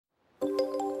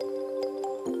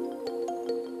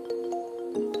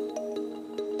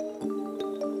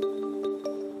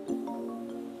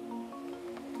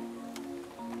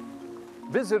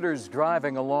Visitors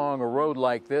driving along a road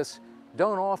like this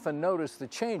don't often notice the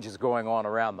changes going on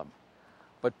around them.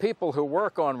 But people who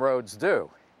work on roads do.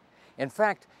 In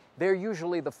fact, they're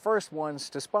usually the first ones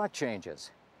to spot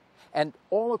changes. And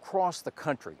all across the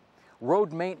country,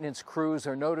 road maintenance crews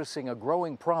are noticing a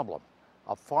growing problem,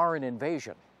 a foreign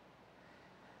invasion.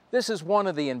 This is one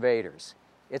of the invaders.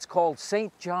 It's called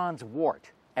St. John's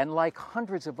wort, and like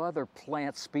hundreds of other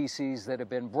plant species that have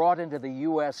been brought into the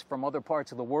U.S. from other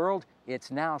parts of the world, it's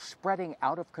now spreading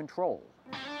out of control.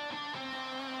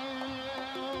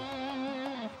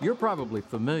 You're probably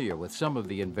familiar with some of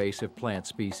the invasive plant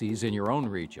species in your own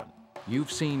region.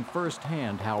 You've seen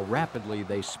firsthand how rapidly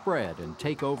they spread and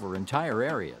take over entire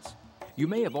areas. You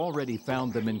may have already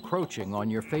found them encroaching on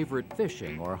your favorite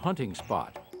fishing or hunting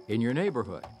spot, in your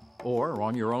neighborhood, or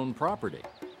on your own property.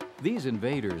 These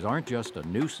invaders aren't just a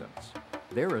nuisance,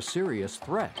 they're a serious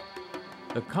threat.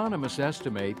 Economists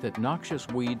estimate that noxious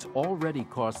weeds already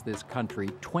cost this country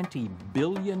 $20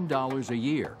 billion a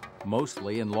year,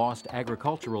 mostly in lost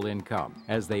agricultural income,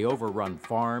 as they overrun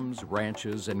farms,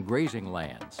 ranches, and grazing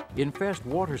lands, infest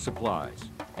water supplies,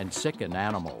 and sicken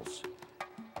animals.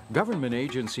 Government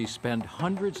agencies spend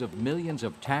hundreds of millions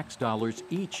of tax dollars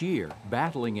each year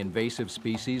battling invasive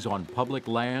species on public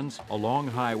lands, along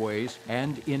highways,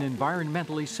 and in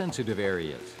environmentally sensitive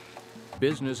areas.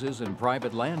 Businesses and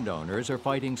private landowners are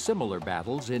fighting similar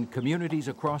battles in communities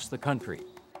across the country.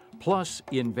 Plus,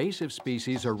 invasive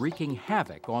species are wreaking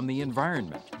havoc on the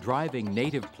environment, driving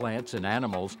native plants and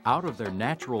animals out of their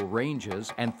natural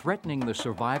ranges and threatening the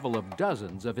survival of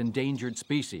dozens of endangered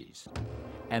species.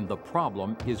 And the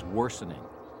problem is worsening.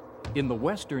 In the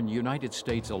western United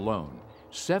States alone,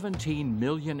 17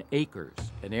 million acres,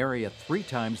 an area 3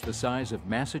 times the size of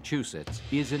Massachusetts,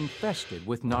 is infested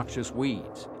with noxious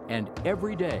weeds. And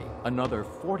every day, another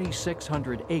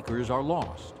 4,600 acres are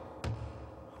lost.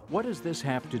 What does this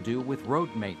have to do with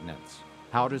road maintenance?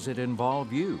 How does it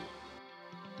involve you?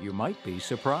 You might be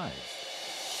surprised.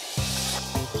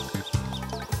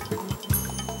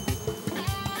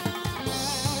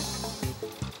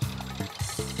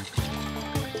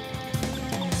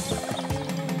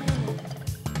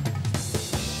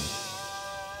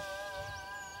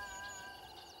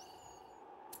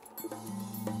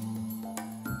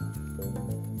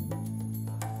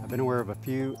 I've been aware of a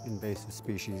few invasive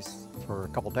species for a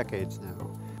couple decades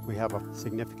now. We have a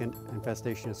significant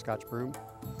infestation of Scotch broom,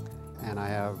 and I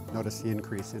have noticed the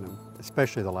increase in them,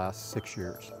 especially the last 6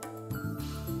 years.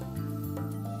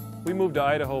 We moved to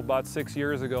Idaho about 6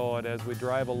 years ago, and as we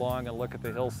drive along and look at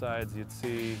the hillsides, you'd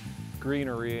see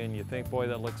greenery and you think, boy,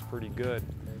 that looks pretty good.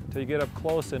 Until you get up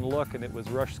close and look, and it was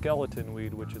rush skeleton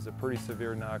weed, which is a pretty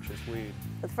severe noxious weed.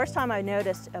 The first time I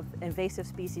noticed of invasive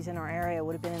species in our area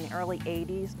would have been in the early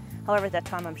 80s. However, at that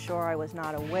time I'm sure I was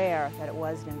not aware that it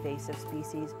was an invasive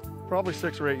species. Probably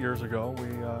 6 or 8 years ago,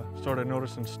 we started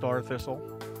noticing star thistle,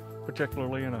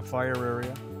 particularly in a fire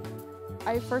area.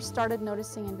 I first started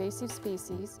noticing invasive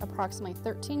species approximately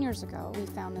 13 years ago. We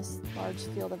found this large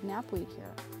field of knapweed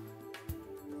here.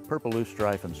 Purple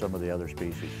loosestrife and some of the other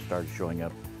species started showing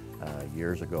up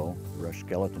years ago. Rush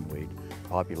skeleton weed,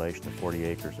 population of 40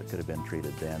 acres that could have been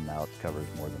treated then, now it covers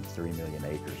more than 3 million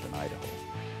acres in Idaho.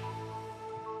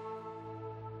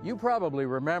 You probably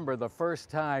remember the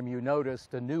first time you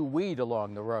noticed a new weed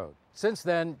along the road. Since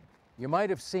then, you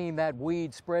might have seen that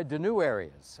weed spread to new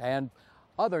areas and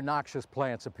other noxious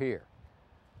plants appear.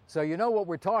 So you know what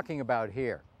we're talking about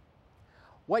here.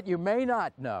 What you may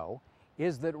not know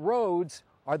is that roads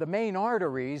are the main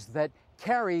arteries that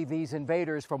carry these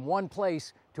invaders from one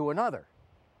place to another.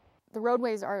 The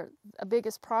roadways are the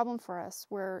biggest problem for us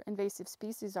where invasive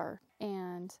species are,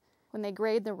 and when they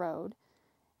grade the road,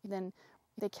 then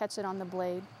they catch it on the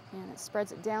blade and it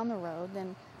spreads it down the road.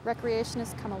 Then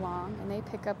recreationists come along and they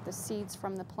pick up the seeds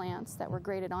from the plants that were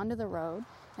graded onto the road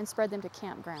and spread them to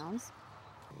campgrounds.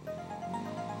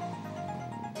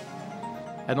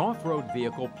 An off-road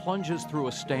vehicle plunges through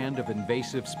a stand of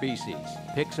invasive species,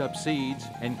 picks up seeds,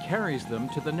 and carries them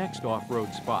to the next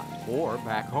off-road spot, or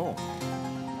back home.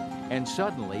 And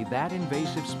suddenly, that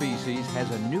invasive species has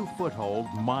a new foothold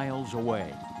miles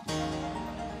away.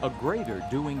 A grader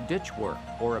doing ditch work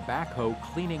or a backhoe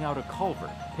cleaning out a culvert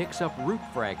picks up root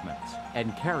fragments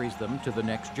and carries them to the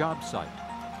next job site.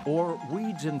 Or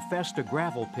weeds infest a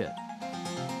gravel pit,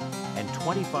 and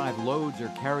 25 loads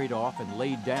are carried off and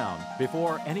laid down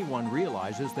before anyone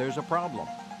realizes there's a problem.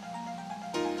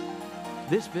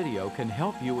 This video can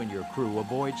help you and your crew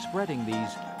avoid spreading these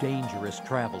dangerous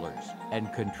travelers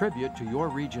and contribute to your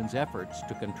region's efforts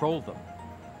to control them.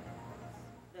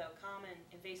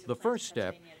 The first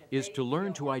step is to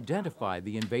learn to identify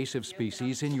the invasive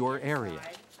species in your area.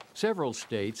 Several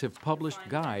states have published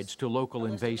guides to local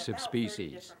invasive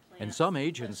species, and some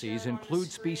agencies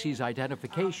include species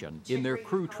identification in their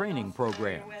crew training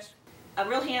programs. A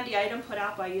real handy item put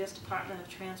out by U.S. Department of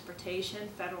Transportation,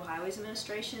 Federal Highways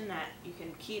Administration, that you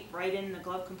can keep right in the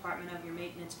glove compartment of your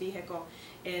maintenance vehicle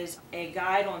is a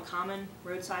guide on common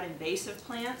roadside invasive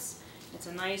plants. It's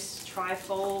a nice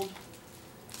trifold.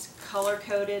 It's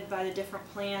color-coded by the different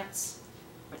plants.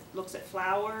 It looks at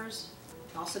flowers.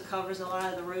 It also covers a lot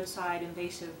of the roadside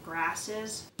invasive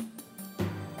grasses.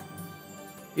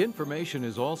 Information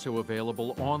is also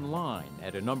available online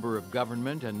at a number of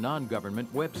government and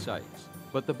non-government websites.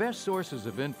 But the best sources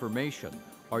of information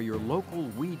are your local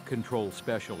weed control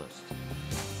specialists.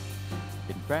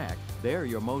 In fact, they're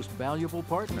your most valuable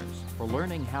partners for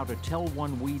learning how to tell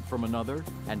one weed from another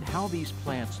and how these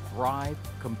plants thrive,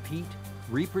 compete,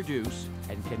 reproduce,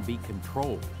 and can be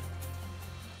controlled.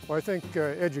 Well, I think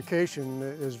education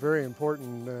is very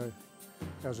important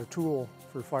as a tool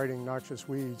for fighting noxious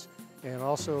weeds, and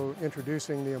also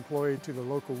introducing the employee to the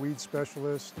local weed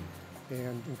specialist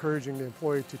and encouraging the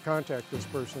employee to contact this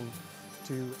person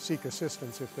to seek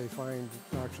assistance if they find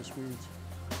noxious weeds.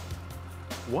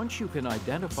 Once you can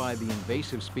identify the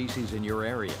invasive species in your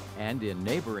area and in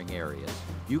neighboring areas,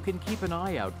 you can keep an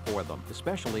eye out for them,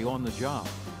 especially on the job.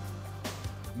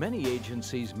 Many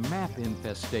agencies map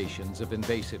infestations of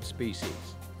invasive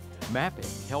species. Mapping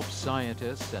helps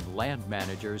scientists and land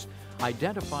managers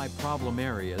identify problem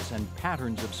areas and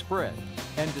patterns of spread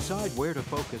and decide where to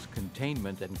focus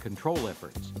containment and control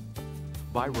efforts.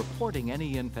 By reporting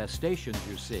any infestations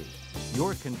you see,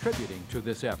 you're contributing to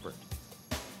this effort.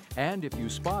 And if you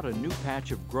spot a new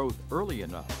patch of growth early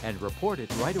enough and report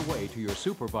it right away to your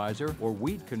supervisor or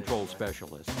weed control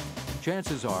specialist,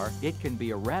 chances are it can be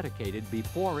eradicated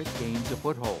before it gains a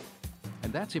foothold.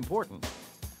 And that's important,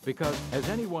 because as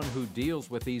anyone who deals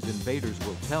with these invaders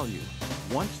will tell you,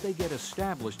 once they get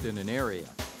established in an area,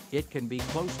 it can be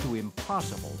close to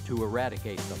impossible to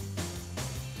eradicate them.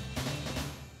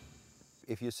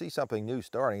 If you see something new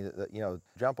starting,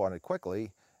 jump on it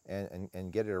quickly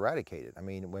and get it eradicated. I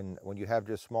mean, when you have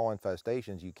just small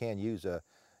infestations, you can use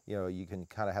you can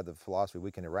kind of have the philosophy,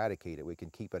 we can eradicate it, we can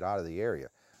keep it out of the area.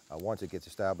 Once it gets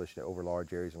established over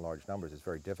large areas and large numbers, it's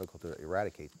very difficult to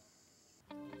eradicate.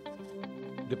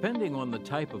 Depending on the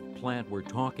type of plant we're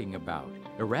talking about,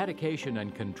 eradication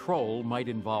and control might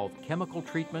involve chemical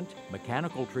treatment,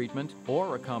 mechanical treatment,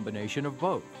 or a combination of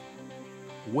both.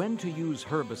 When to use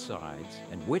herbicides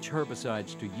and which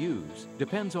herbicides to use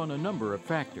depends on a number of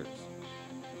factors.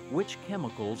 Which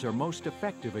chemicals are most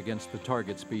effective against the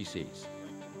target species?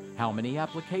 How many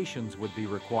applications would be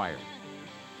required?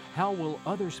 How will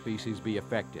other species be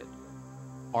affected?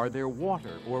 Are there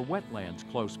water or wetlands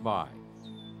close by?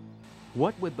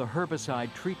 What would the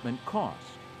herbicide treatment cost?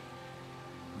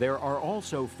 There are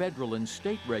also federal and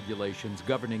state regulations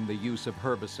governing the use of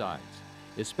herbicides,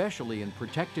 especially in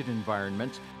protected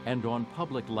environments and on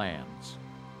public lands.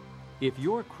 If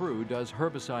your crew does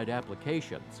herbicide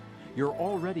applications, you're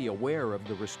already aware of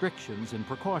the restrictions and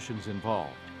precautions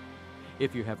involved.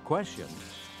 If you have questions,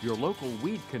 your local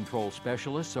weed control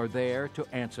specialists are there to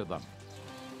answer them.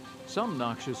 Some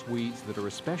noxious weeds that are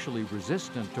especially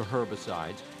resistant to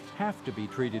herbicides have to be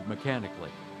treated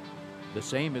mechanically. The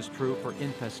same is true for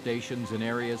infestations in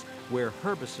areas where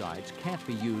herbicides can't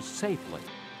be used safely.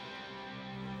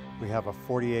 We have a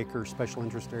 40-acre special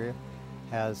interest area,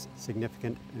 has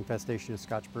significant infestation of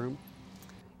Scotch broom.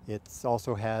 It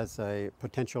also has a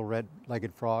potential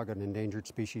red-legged frog, an endangered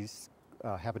species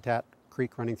habitat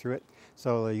creek running through it,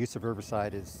 so the use of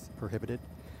herbicide is prohibited.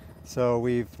 So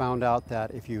we've found out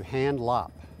that if you hand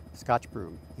lop Scotch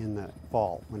broom in the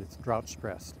fall when it's drought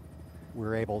stressed,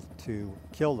 we're able to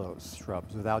kill those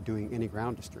shrubs without doing any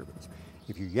ground disturbance.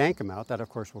 If you yank them out, that of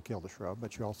course will kill the shrub,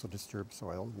 but you also disturb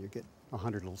soil and you get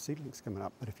 100 little seedlings coming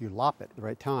up. But if you lop it at the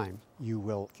right time, you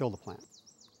will kill the plant.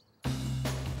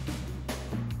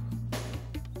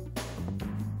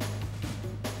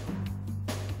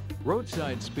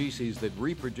 Roadside species that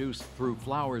reproduce through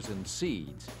flowers and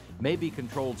seeds may be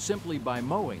controlled simply by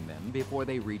mowing them before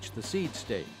they reach the seed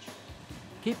stage.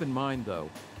 Keep in mind, though,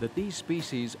 that these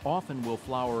species often will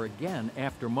flower again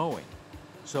after mowing,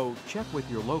 so check with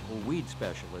your local weed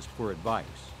specialist for advice.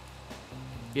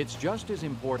 It's just as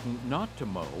important not to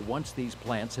mow once these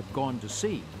plants have gone to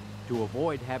seed, to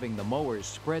avoid having the mowers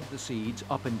spread the seeds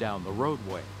up and down the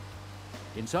roadway.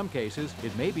 In some cases,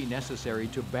 it may be necessary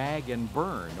to bag and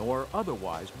burn or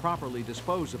otherwise properly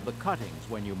dispose of the cuttings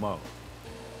when you mow.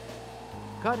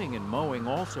 Cutting and mowing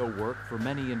also work for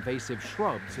many invasive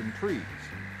shrubs and trees.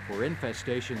 for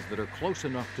infestations that are close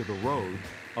enough to the road,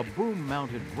 a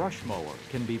boom-mounted brush mower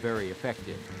can be very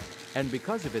effective. And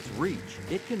because of its reach,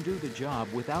 it can do the job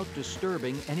without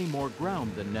disturbing any more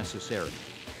ground than necessary.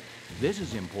 This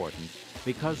is important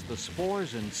because the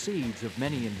spores and seeds of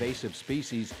many invasive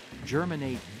species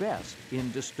germinate best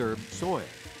in disturbed soil.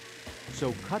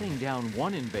 So cutting down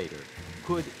one invader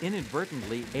could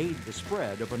inadvertently aid the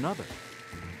spread of another.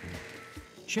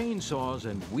 Chainsaws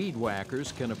and weed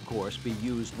whackers can, of course, be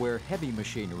used where heavy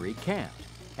machinery can't,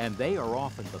 and they are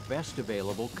often the best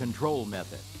available control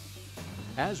method.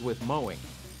 As with mowing,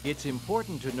 it's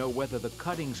important to know whether the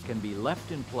cuttings can be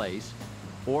left in place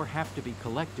or have to be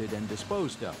collected and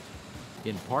disposed of,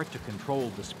 in part to control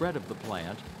the spread of the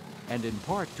plant and in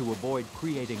part to avoid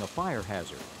creating a fire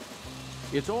hazard.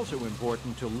 It's also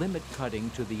important to limit cutting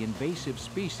to the invasive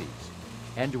species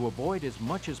and to avoid as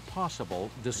much as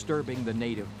possible disturbing the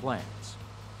native plants.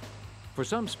 For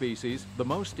some species, the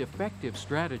most effective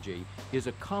strategy is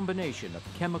a combination of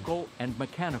chemical and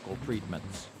mechanical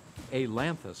treatments.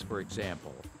 Ailanthus, for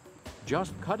example.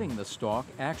 Just cutting the stalk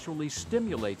actually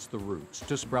stimulates the roots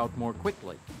to sprout more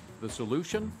quickly. The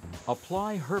solution?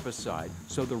 Apply herbicide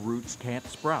so the roots can't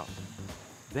sprout.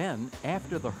 Then,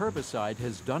 after the herbicide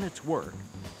has done its work,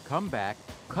 come back,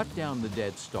 cut down the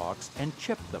dead stalks, and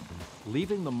chip them,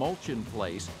 leaving the mulch in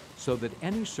place so that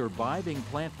any surviving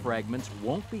plant fragments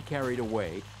won't be carried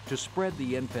away to spread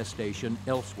the infestation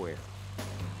elsewhere.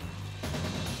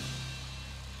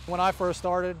 When I first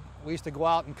started, we used to go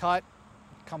out and cut,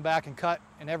 come back and cut,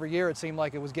 and every year it seemed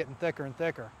like it was getting thicker and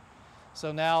thicker.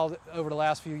 So now, over the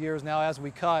last few years now, as we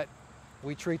cut,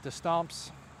 we treat the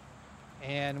stumps,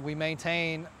 and we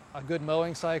maintain a good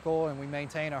mowing cycle, and we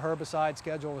maintain a herbicide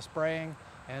schedule of spraying,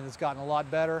 and it's gotten a lot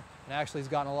better, and actually it's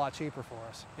gotten a lot cheaper for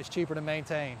us. It's cheaper to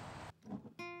maintain.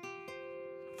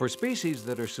 For species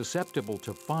that are susceptible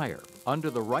to fire, under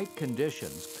the right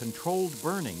conditions, controlled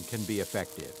burning can be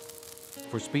effective.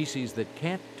 For species that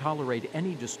can't tolerate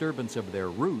any disturbance of their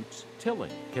roots,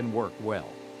 tilling can work well.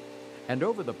 And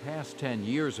over the past 10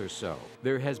 years or so,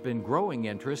 there has been growing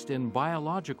interest in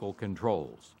biological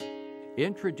controls,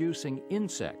 introducing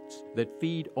insects that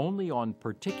feed only on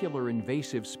particular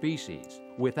invasive species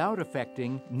without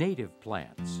affecting native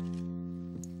plants.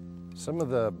 Some of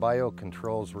the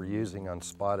biocontrols we're using on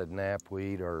spotted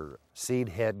knapweed are seed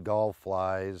head gall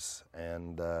flies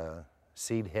and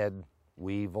seed head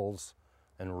weevils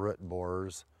and root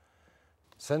borers.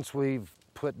 Since we've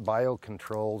put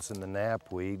biocontrols in the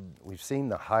knapweed, we've seen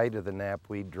the height of the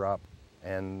knapweed drop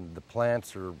and the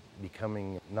plants are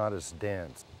becoming not as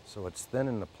dense. So it's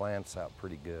thinning the plants out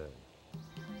pretty good.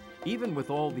 Even with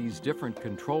all these different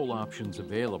control options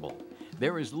available,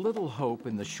 there is little hope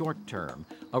in the short term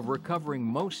of recovering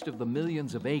most of the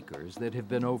millions of acres that have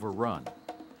been overrun.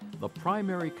 The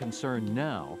primary concern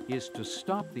now is to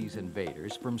stop these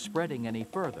invaders from spreading any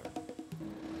further.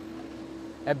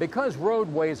 And because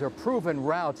roadways are proven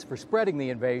routes for spreading the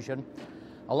invasion,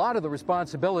 a lot of the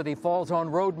responsibility falls on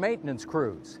road maintenance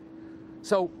crews.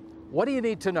 So what do you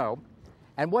need to know,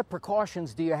 and what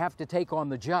precautions do you have to take on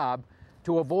the job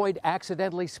to avoid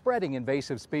accidentally spreading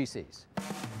invasive species?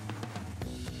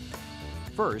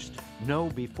 First, know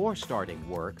before starting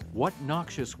work what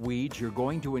noxious weeds you're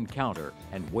going to encounter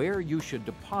and where you should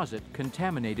deposit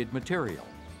contaminated material.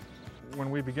 When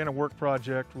we begin a work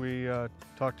project, we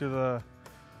talk to the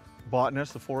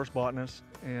botanist, the forest botanist,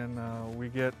 and we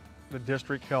get the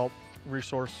district help,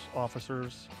 resource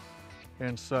officers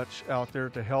and such out there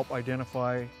to help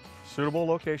identify suitable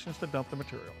locations to dump the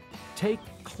material. Take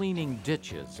cleaning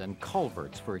ditches and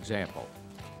culverts, for example.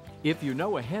 If you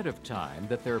know ahead of time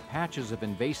that there are patches of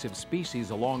invasive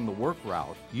species along the work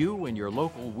route, you and your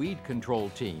local weed control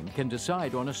team can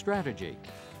decide on a strategy.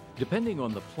 Depending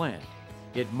on the plant,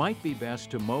 it might be best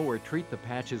to mow or treat the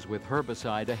patches with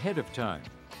herbicide ahead of time.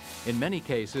 In many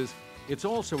cases, it's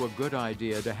also a good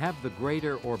idea to have the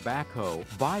grader or backhoe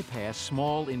bypass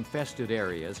small infested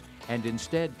areas and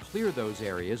instead clear those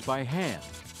areas by hand.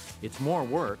 It's more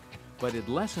work, but it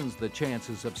lessens the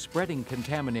chances of spreading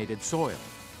contaminated soil.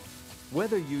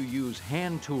 Whether you use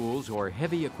hand tools or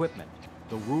heavy equipment,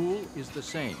 the rule is the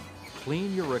same.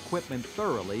 Clean your equipment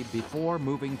thoroughly before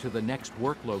moving to the next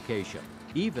work location,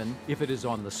 even if it is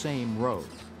on the same road.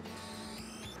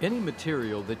 Any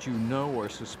material that you know or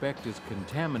suspect is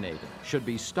contaminated should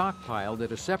be stockpiled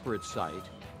at a separate site,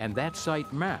 and that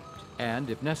site mapped and,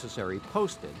 if necessary,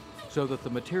 posted so that the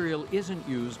material isn't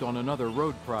used on another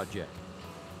road project.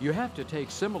 You have to take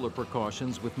similar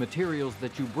precautions with materials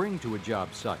that you bring to a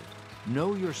job site.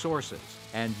 Know your sources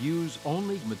and use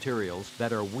only materials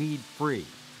that are weed-free.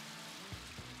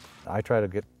 I try to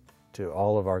get to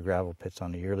all of our gravel pits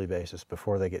on a yearly basis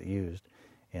before they get used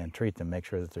and treat them, make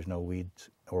sure that there's no weeds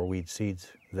or weed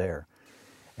seeds there.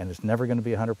 And it's never going to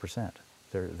be 100%.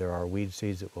 There are weed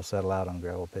seeds that will settle out on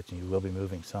gravel pits, and you will be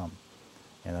moving some.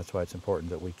 And that's why it's important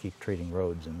that we keep treating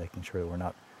roads and making sure that we're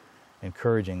not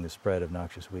encouraging the spread of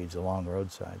noxious weeds along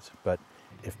roadsides. But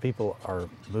if people are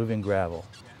moving gravel,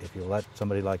 if you let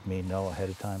somebody like me know ahead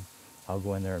of time, I'll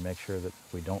go in there and make sure that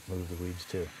we don't move the weeds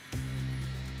too.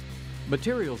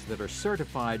 Materials that are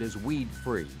certified as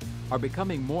weed-free are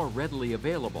becoming more readily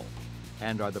available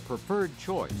and are the preferred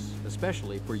choice,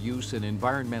 especially for use in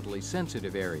environmentally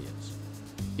sensitive areas.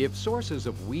 If sources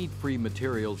of weed-free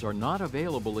materials are not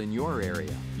available in your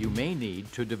area, you may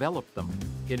need to develop them.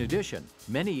 In addition,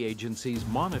 many agencies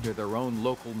monitor their own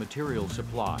local material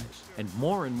supplies, and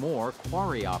more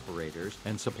quarry operators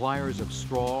and suppliers of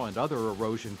straw and other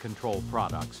erosion control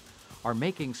products are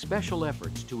making special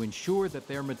efforts to ensure that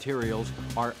their materials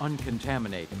are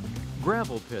uncontaminated.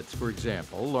 Gravel pits, for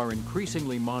example, are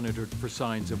increasingly monitored for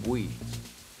signs of weeds.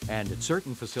 And at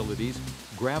certain facilities,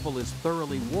 gravel is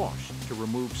thoroughly washed to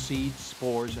remove seeds,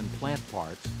 spores, and plant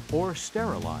parts, or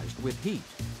sterilized with heat.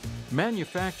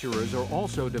 Manufacturers are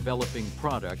also developing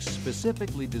products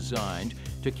specifically designed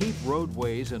to keep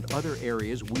roadways and other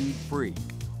areas weed-free.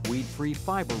 Weed-free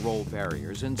fiber roll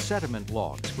barriers and sediment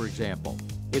logs, for example.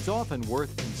 It's often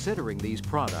worth considering these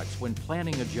products when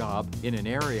planning a job in an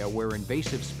area where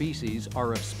invasive species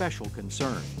are of special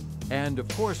concern. And of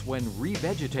course, when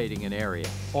revegetating an area,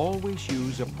 always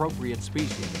use appropriate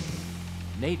species,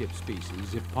 native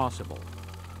species if possible.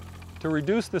 To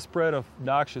reduce the spread of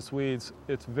noxious weeds,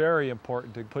 it's very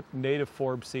important to put native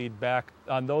forb seed back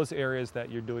on those areas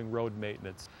that you're doing road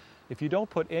maintenance. If you don't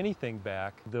put anything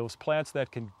back, those plants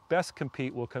that can best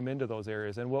compete will come into those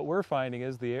areas. And what we're finding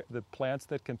is the plants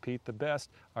that compete the best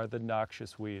are the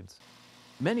noxious weeds.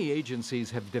 Many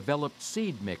agencies have developed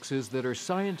seed mixes that are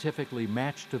scientifically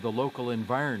matched to the local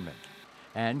environment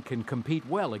and can compete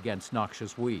well against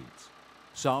noxious weeds.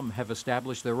 Some have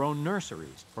established their own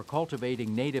nurseries for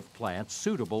cultivating native plants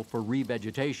suitable for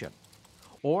revegetation,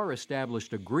 or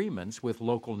established agreements with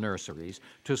local nurseries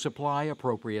to supply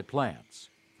appropriate plants.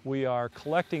 We are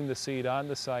collecting the seed on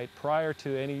the site prior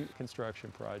to any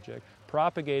construction project,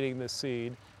 propagating the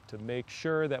seed to make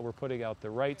sure that we're putting out the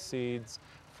right seeds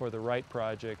for the right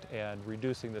project and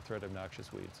reducing the threat of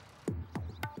noxious weeds.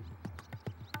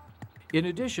 In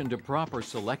addition to proper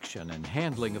selection and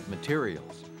handling of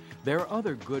materials, there are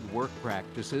other good work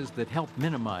practices that help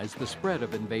minimize the spread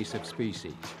of invasive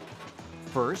species.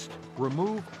 First,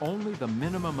 remove only the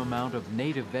minimum amount of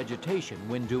native vegetation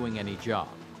when doing any job.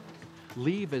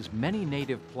 Leave as many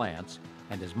native plants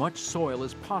and as much soil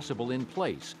as possible in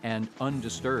place and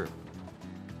undisturbed.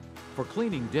 For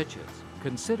cleaning ditches,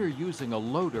 consider using a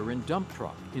loader and dump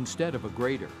truck instead of a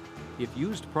grader. If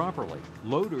used properly,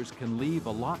 loaders can leave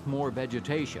a lot more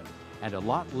vegetation and a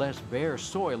lot less bare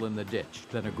soil in the ditch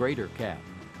than a grader can.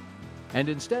 And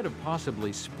instead of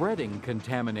possibly spreading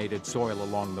contaminated soil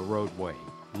along the roadway,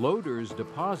 loaders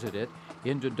deposit it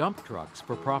into dump trucks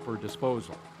for proper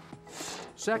disposal.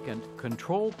 Second,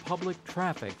 control public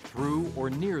traffic through or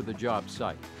near the job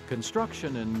site.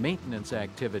 Construction and maintenance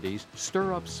activities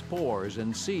stir up spores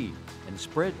and seeds and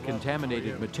spread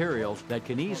contaminated materials that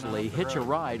can easily hitch a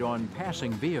ride on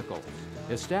passing vehicles.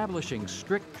 Establishing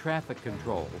strict traffic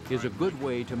control is a good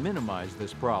way to minimize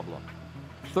this problem.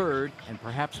 Third, and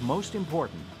perhaps most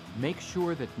important, make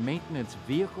sure that maintenance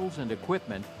vehicles and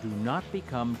equipment do not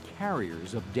become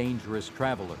carriers of dangerous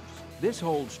travelers. This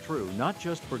holds true not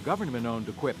just for government-owned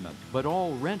equipment, but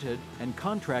all rented and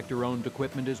contractor-owned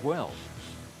equipment as well.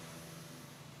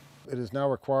 It is now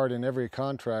required in every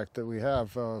contract that we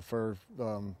have for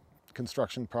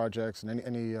construction projects and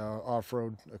any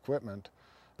off-road equipment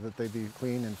that they be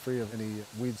clean and free of any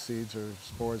weed seeds or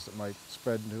spores that might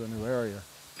spread into a new area.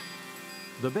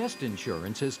 The best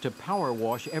insurance is to power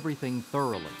wash everything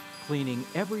thoroughly, cleaning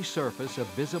every surface of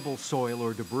visible soil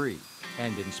or debris,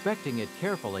 and inspecting it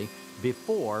carefully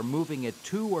before moving it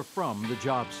to or from the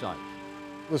job site.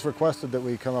 It was requested that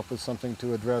we come up with something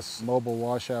to address mobile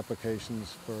wash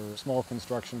applications for small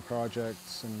construction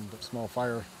projects and small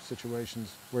fire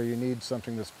situations where you need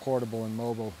something that's portable and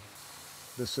mobile.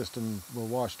 This system will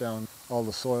wash down all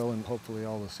the soil and hopefully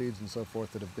all the seeds and so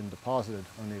forth that have been deposited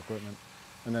on the equipment,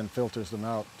 and then filters them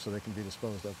out so they can be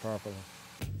disposed of properly.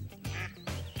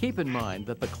 Keep in mind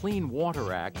that the Clean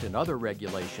Water Act and other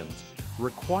regulations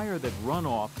require that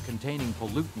runoff containing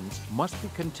pollutants must be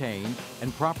contained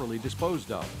and properly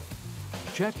disposed of.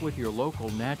 Check with your local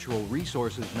natural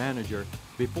resources manager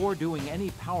before doing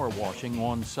any power washing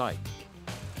on site.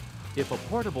 If a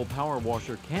portable power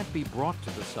washer can't be brought to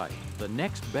the site, the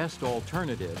next best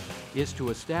alternative is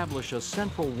to establish a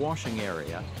central washing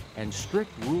area and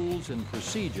strict rules and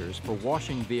procedures for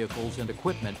washing vehicles and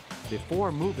equipment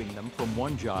before moving them from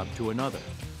one job to another.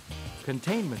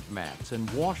 Containment mats and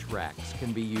wash racks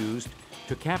can be used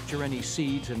to capture any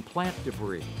seeds and plant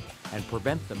debris and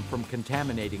prevent them from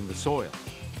contaminating the soil.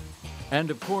 And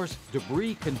of course,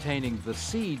 debris containing the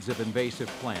seeds of invasive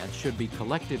plants should be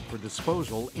collected for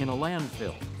disposal in a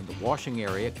landfill, and the washing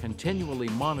area continually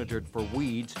monitored for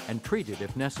weeds and treated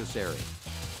if necessary.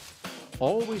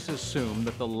 Always assume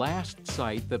that the last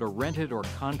site that a rented or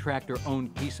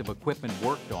contractor-owned piece of equipment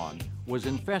worked on was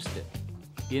infested.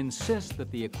 Insist that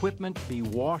the equipment be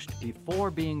washed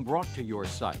before being brought to your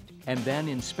site, and then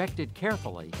inspected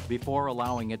carefully before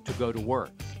allowing it to go to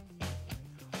work.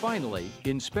 Finally,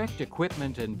 inspect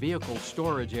equipment and vehicle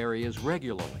storage areas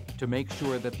regularly to make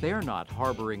sure that they're not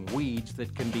harboring weeds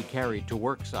that can be carried to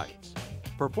work sites.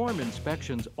 Perform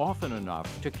inspections often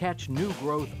enough to catch new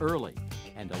growth early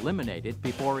and eliminate it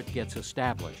before it gets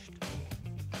established.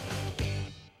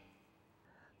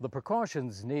 The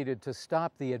precautions needed to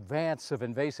stop the advance of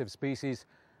invasive species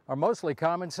are mostly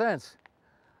common sense.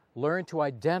 Learn to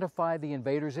identify the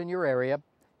invaders in your area,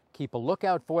 keep a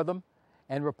lookout for them,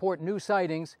 and report new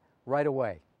sightings right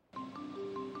away.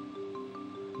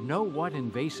 Know what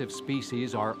invasive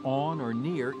species are on or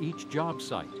near each job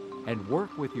site and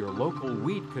work with your local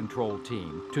weed control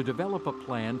team to develop a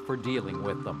plan for dealing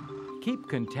with them. Keep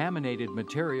contaminated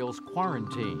materials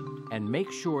quarantined and make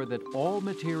sure that all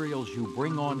materials you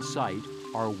bring on site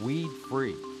are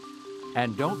weed-free.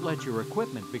 And don't let your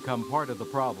equipment become part of the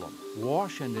problem.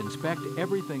 Wash and inspect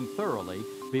everything thoroughly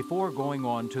before going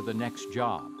on to the next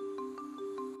job.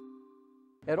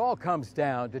 It all comes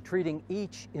down to treating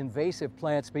each invasive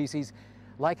plant species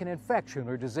like an infection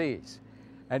or disease,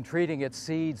 and treating its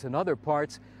seeds and other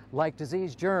parts like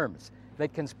disease germs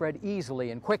that can spread easily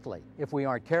and quickly if we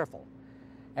aren't careful.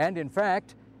 And in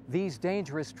fact, these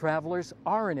dangerous travelers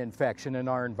are an infection in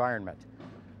our environment,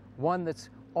 one that's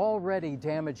already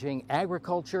damaging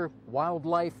agriculture,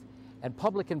 wildlife, and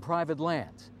public and private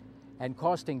lands, and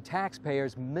costing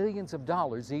taxpayers millions of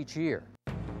dollars each year.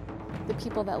 The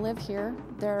people that live here,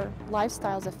 their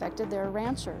lifestyle's affected. They're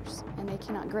ranchers, and they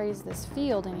cannot graze this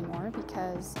field anymore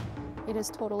because it is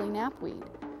totally knapweed.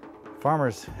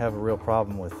 Farmers have a real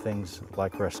problem with things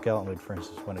like brush skeleton weed, for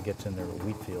instance, when it gets in their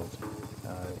wheat fields.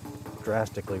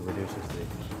 Drastically reduces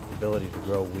the ability to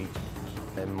grow wheat.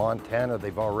 In Montana,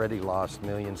 they've already lost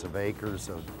millions of acres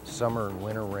of summer and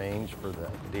winter range for the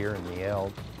deer and the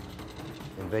elk.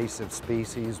 Invasive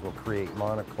species will create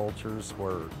monocultures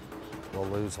where we'll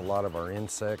lose a lot of our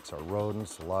insects, our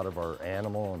rodents, a lot of our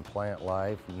animal and plant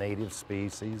life, native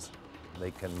species.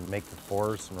 They can make the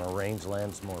forests and our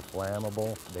rangelands more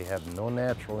flammable. They have no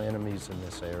natural enemies in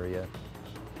this area,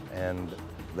 and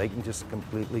they can just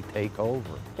completely take over.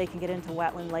 They can get into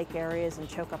wetland lake areas and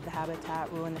choke up the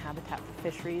habitat, ruin the habitat for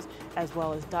fisheries, as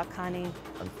well as duck hunting.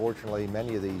 Unfortunately,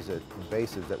 many of these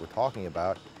invasives that we're talking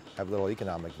about have little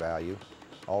economic value.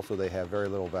 Also, they have very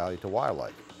little value to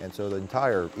wildlife. And so the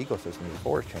entire ecosystem of the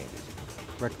forest changes.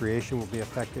 Recreation will be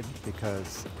affected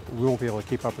because we won't be able to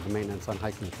keep up with the maintenance on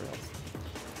hiking trails.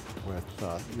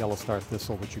 With yellow star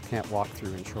thistle, which you can't walk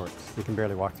through in shorts. You can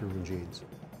barely walk through in jeans.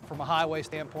 From a highway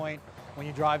standpoint, when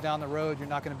you drive down the road, you're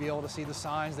not going to be able to see the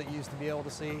signs that you used to be able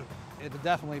to see. It'll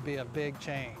definitely be a big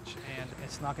change, and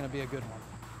it's not going to be a good one.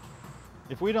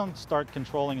 If we don't start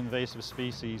controlling invasive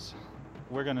species,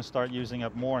 we're going to start using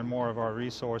up more and more of our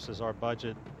resources, our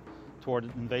budget, toward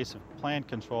invasive plant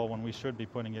control when we should be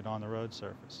putting it on the road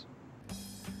surface.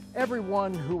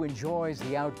 Everyone who enjoys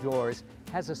the outdoors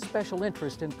has a special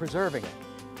interest in preserving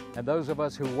it. And those of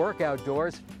us who work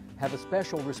outdoors have a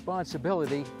special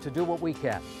responsibility to do what we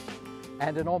can,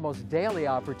 and an almost daily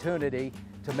opportunity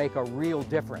to make a real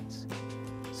difference.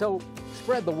 So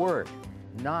spread the word,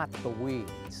 not the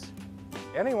weeds.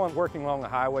 Anyone working along the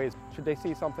highways, should they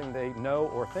see something they know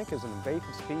or think is an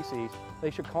invasive species,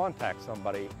 they should contact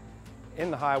somebody in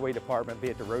the highway department, be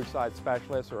it the roadside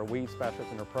specialist or a weed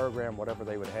specialist in their program, whatever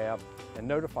they would have, and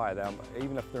notify them,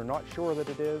 even if they're not sure that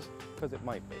it is, because it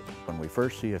might be. When we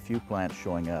first see a few plants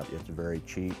showing up, it's very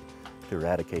cheap to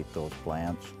eradicate those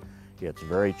plants. It's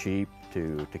very cheap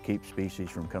to keep species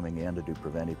from coming in, to do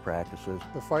preventive practices.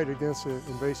 The fight against the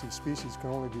invasive species can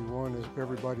only be won if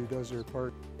everybody does their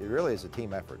part. It really is a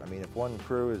team effort. I mean, if one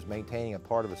crew is maintaining a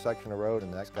part of a section of road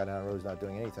and the next guy down the road is not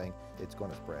doing anything, it's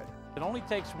going to spread. It only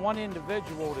takes one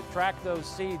individual to track those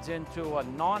seeds into a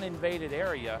non-invaded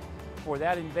area for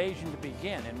that invasion to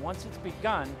begin. And once it's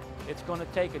begun, it's going to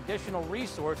take additional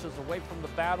resources away from the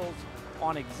battles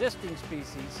on existing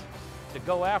species to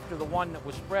go after the one that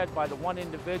was spread by the one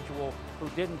individual who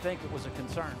didn't think it was a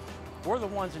concern. We're the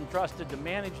ones entrusted to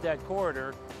manage that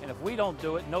corridor, and if we don't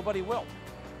do it, nobody will.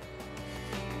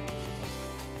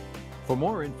 For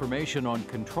more information on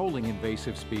controlling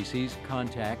invasive species,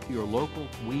 contact your local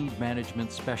weed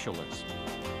management specialist.